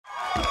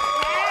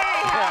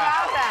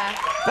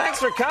Thanks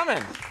for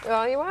coming.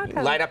 Well, you're welcome.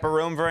 You light up a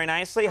room very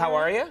nicely. How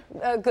are you?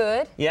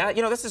 Good. Yeah,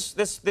 you know,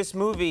 this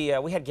movie,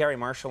 we had Garry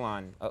Marshall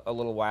on a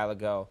little while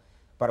ago,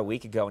 about a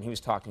week ago, and he was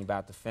talking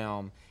about the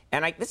film.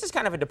 And this is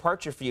kind of a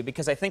departure for you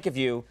because I think of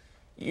you,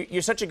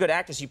 you're such a good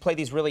actress. You play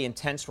these really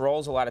intense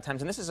roles a lot of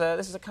times, and this is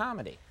a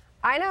comedy.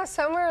 I know,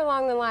 somewhere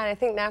along the line, I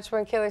think Natural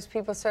Born Killers,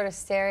 people sort of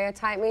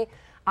stereotype me.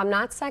 I'm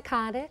not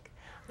psychotic.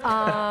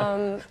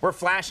 We're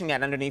flashing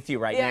that underneath you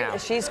right now.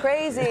 She's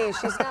crazy.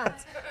 She's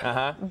nuts.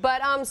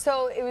 But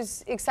so it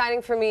was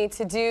exciting for me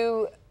to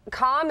do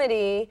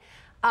comedy.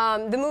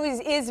 The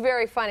movie is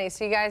very funny,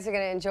 so you guys are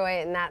going to enjoy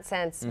it in that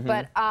sense.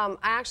 But I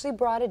actually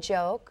brought a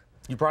joke.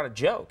 You brought a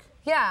joke?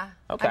 Yeah.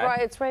 Okay.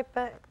 It's right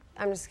back.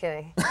 I'm just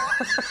kidding.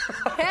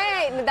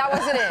 Hey, that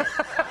wasn't it.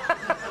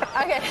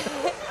 Okay.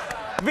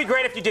 It'd be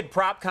great if you did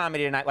prop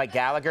comedy tonight, like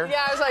Gallagher.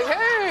 Yeah, I was like,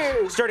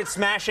 hey. Started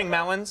smashing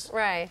melons.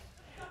 Right.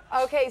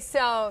 Okay,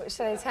 so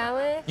should I tell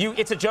it?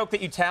 It's a joke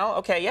that you tell?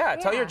 Okay, yeah.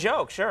 Tell your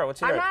joke. Sure.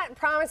 What's your? I'm not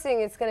promising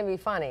it's going to be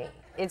funny.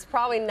 It's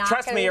probably not.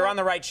 Trust me, you're on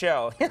the right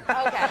show.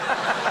 Okay.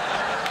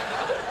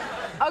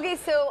 Okay,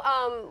 so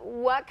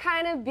what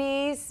kind of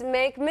bees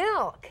make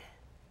milk?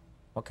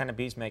 What kind of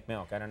bees make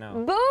milk? I don't know.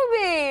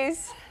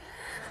 Boobies.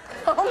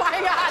 Oh my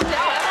God, no.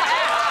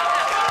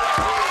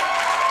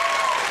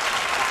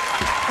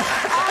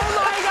 Oh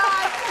my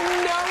God,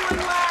 no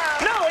one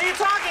laughed. No, what are you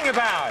talking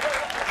about?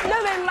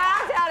 No, they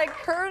laughed at a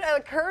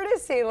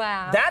courtesy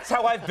laugh. That's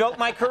how I've built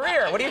my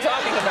career. What are you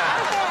talking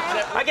about?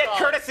 Okay. I get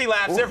courtesy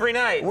laughs every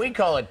night. We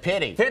call it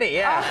pity. Pity,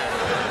 yeah.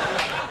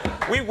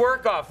 We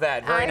work off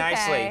that very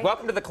nicely.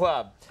 Welcome to the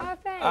club. Oh,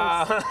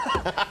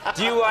 thanks.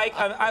 Do you like,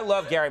 I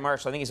love Garry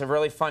Marshall. I think he's a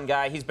really fun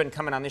guy. He's been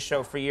coming on this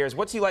show for years.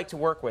 What's he like to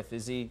work with?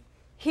 Is he?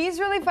 He's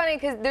really funny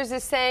because there's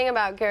this saying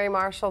about Garry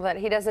Marshall that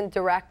he doesn't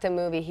direct a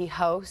movie, he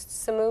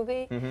hosts a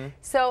movie.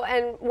 So,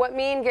 and what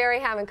me and Garry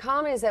have in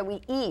common is that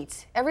we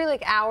eat every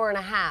like hour and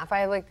a half. I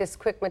have like this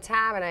quick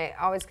metab and I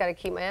always got to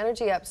keep my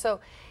energy up. So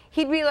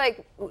he'd be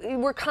like,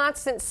 we're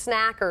constant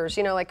snackers,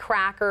 you know, like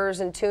crackers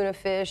and tuna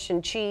fish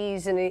and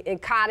cheese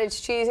and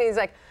cottage cheese. And he's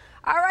like,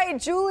 all right,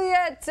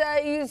 Juliette,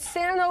 you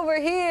stand over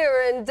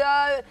here and,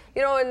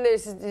 you know, and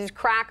there's these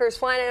crackers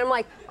flying. And I'm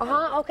like,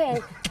 okay.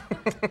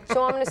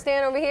 So I'm going to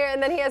stand over here.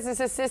 And then he has this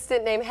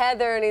assistant named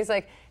Heather, and he's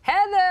like,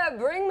 Heather,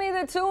 bring me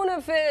the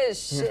tuna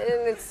fish.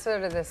 And it's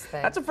sort of this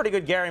thing. That's a pretty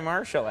good Garry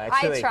Marshall,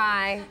 actually. I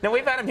try. Now,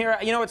 we've had him here.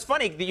 You know, it's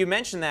funny that you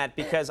mentioned that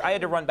because I had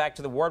to run back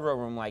to the wardrobe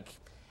room like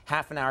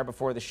half an hour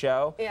before the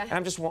show. Yeah. And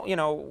I'm just, you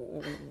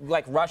know,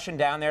 like rushing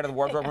down there to the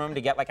wardrobe room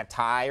to get like a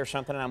tie or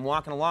something. And I'm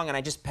walking along, and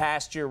I just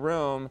passed your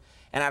room.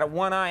 And out of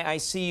one eye, I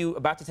see you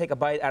about to take a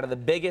bite out of the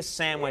biggest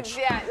sandwich.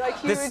 Yeah, like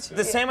huge.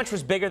 The sandwich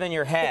was bigger than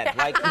your head.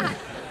 Like,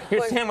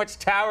 your sandwich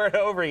towered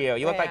over you.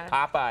 You look like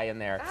Popeye in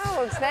there.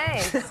 Oh,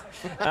 thanks.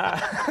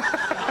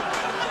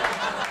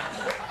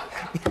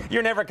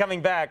 You're never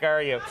coming back,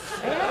 are you?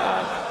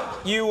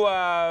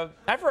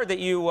 I've heard that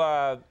you,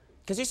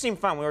 because you seem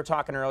fun. We were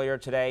talking earlier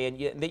today,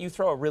 and that you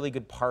throw a really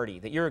good party,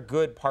 that you're a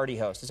good party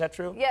host. Is that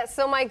true? Yeah,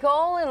 so my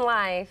goal in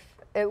life,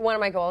 one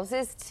of my goals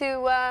is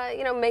to,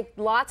 you know, make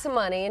lots of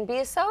money and be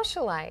a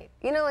socialite.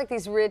 You know, like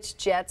these rich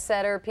jet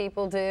setter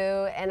people do,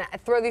 and I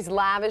throw these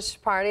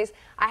lavish parties.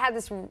 I had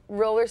this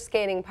roller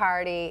skating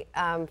party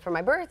for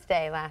my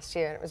birthday last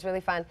year, and it was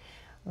really fun.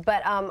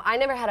 But I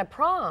never had a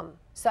prom,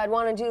 so I'd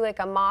want to do like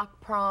a mock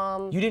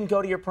prom. You didn't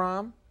go to your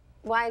prom?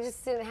 Well, I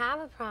just didn't have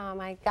a prom.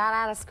 I got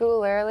out of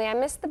school early. I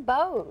missed the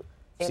boat.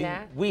 See,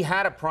 we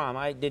had a prom.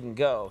 I didn't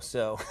go,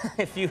 so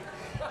if you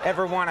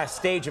ever want to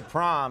stage a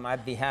prom,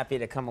 I'd be happy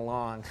to come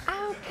along.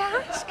 Oh,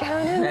 gosh,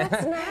 Conan,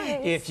 that's nice.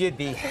 If you'd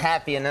be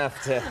happy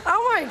enough to...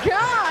 Oh, my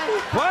God.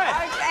 What?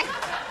 Okay.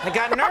 I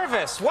got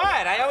nervous. What?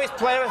 I always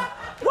play with...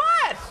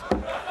 What?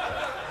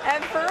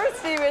 At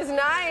first, he was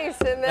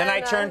nice, and then... And I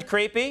turned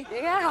creepy?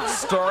 Yeah.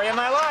 Story of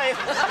my life.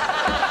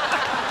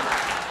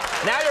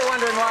 Now you're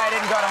wondering why I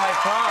didn't go to my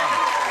prom.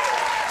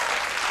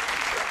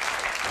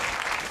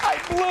 I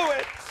blew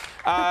it.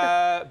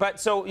 But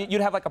so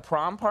you'd have like a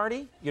prom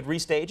party? You'd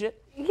restage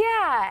it?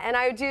 Yeah, and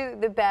I would do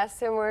the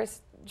best and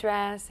worst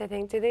dress, I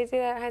think. Did they do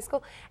that at high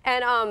school?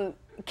 And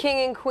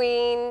king and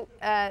queen.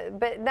 But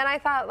then I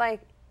thought,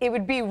 like, it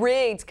would be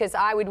rigged because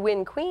I would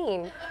win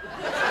queen.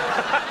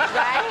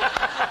 Right?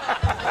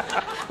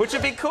 Which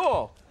would be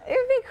cool. It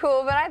would be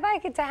cool, but I'd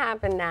like it to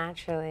happen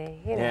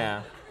naturally, you know.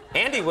 Yeah.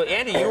 Andy,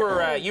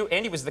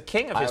 Andy was the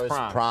king of his prom.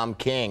 I was prom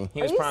king.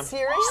 He was Are you prom.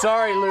 serious?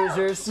 Sorry,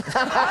 losers.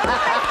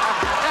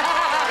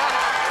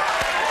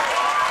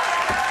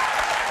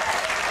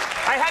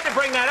 I had to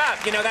bring that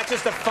up. You know, that's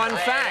just a fun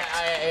fact.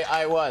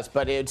 I was,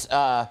 but it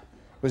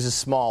was a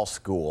small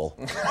school.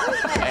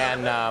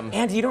 And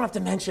Andy, you don't have to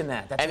mention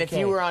that. That's and okay. if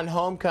you were on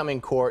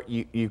homecoming court,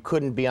 you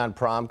couldn't be on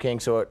prom king,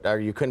 or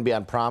you couldn't be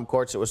on prom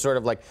court. So it was sort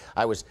of like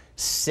I was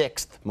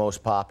 6th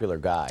most popular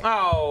guy.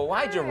 Oh,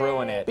 why'd you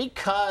ruin it?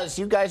 Because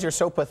you guys are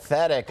so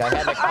pathetic. I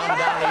had to come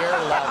down to your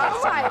level.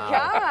 Oh my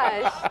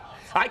gosh.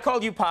 I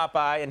called you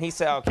Popeye, and he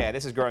said, okay,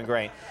 this is growing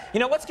great. You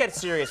know, let's get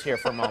serious here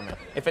for a moment,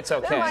 if it's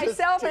okay. My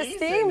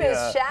self-esteem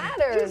is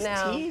shattered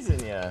now.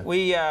 Teasing you.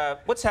 We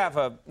let's have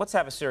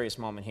a serious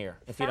moment here,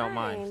 if you don't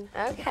mind.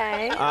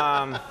 Okay.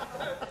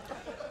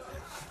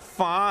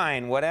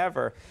 Fine,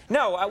 whatever.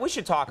 No, we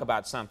should talk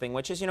about something,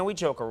 which is, you know,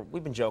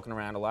 we've been joking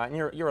around a lot, and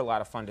you're a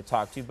lot of fun to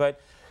talk to, but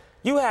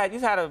you've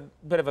had a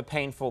bit of a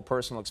painful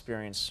personal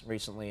experience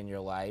recently in your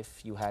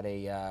life. You had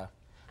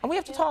and we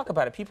have to talk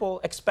about it.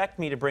 People expect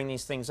me to bring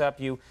these things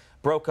up. You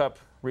broke up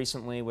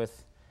recently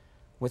with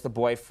a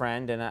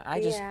boyfriend, and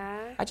I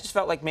just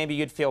felt like maybe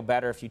you'd feel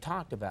better if you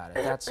talked about it.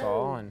 That's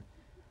all. And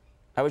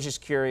I was just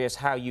curious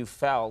how you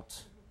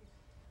felt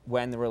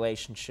when the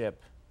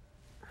relationship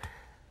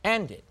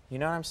ended. You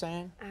know what I'm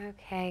saying?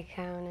 Okay,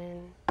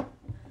 Conan.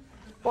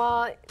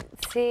 Well,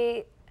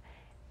 see,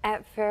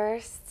 at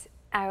first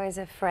I was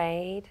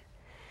afraid.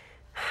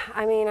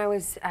 I mean, I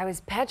was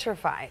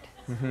petrified.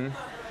 Mm-hmm.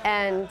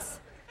 And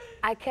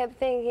I kept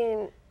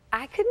thinking,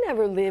 I could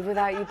never live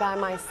without you by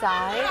my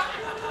side.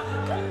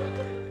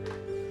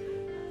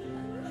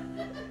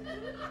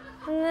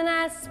 And then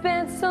I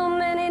spent so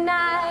many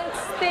nights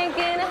thinking